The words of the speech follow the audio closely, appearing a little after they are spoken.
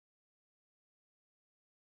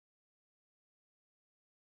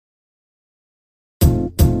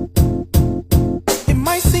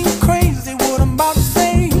might seem crazy what I'm about to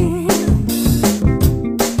say.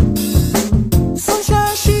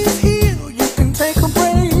 Sunshine, she's here, you can take a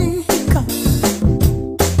break.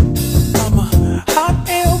 I'm a hot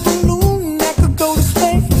air balloon that could go to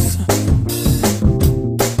space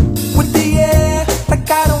with the air,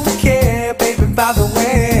 like I don't care, baby, by the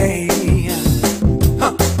way.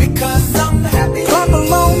 Because I'm happy. Clap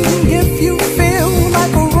along if you feel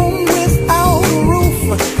like a room without a roof.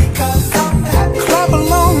 Because I'm happy. Clap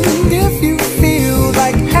along if you feel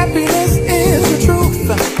like happiness is the truth.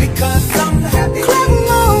 Because I'm happy. Clap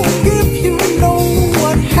along if you know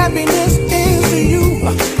what happiness is to you.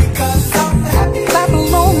 Because I'm happy. Clap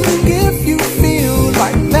along if you feel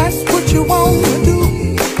like that's what you want to do.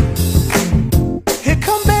 Here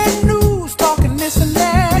come bad news, talking this and that.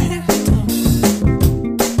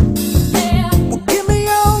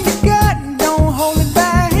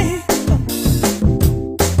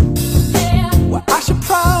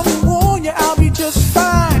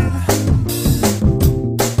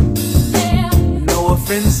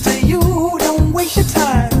 Friends to you, don't waste your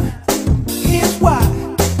time.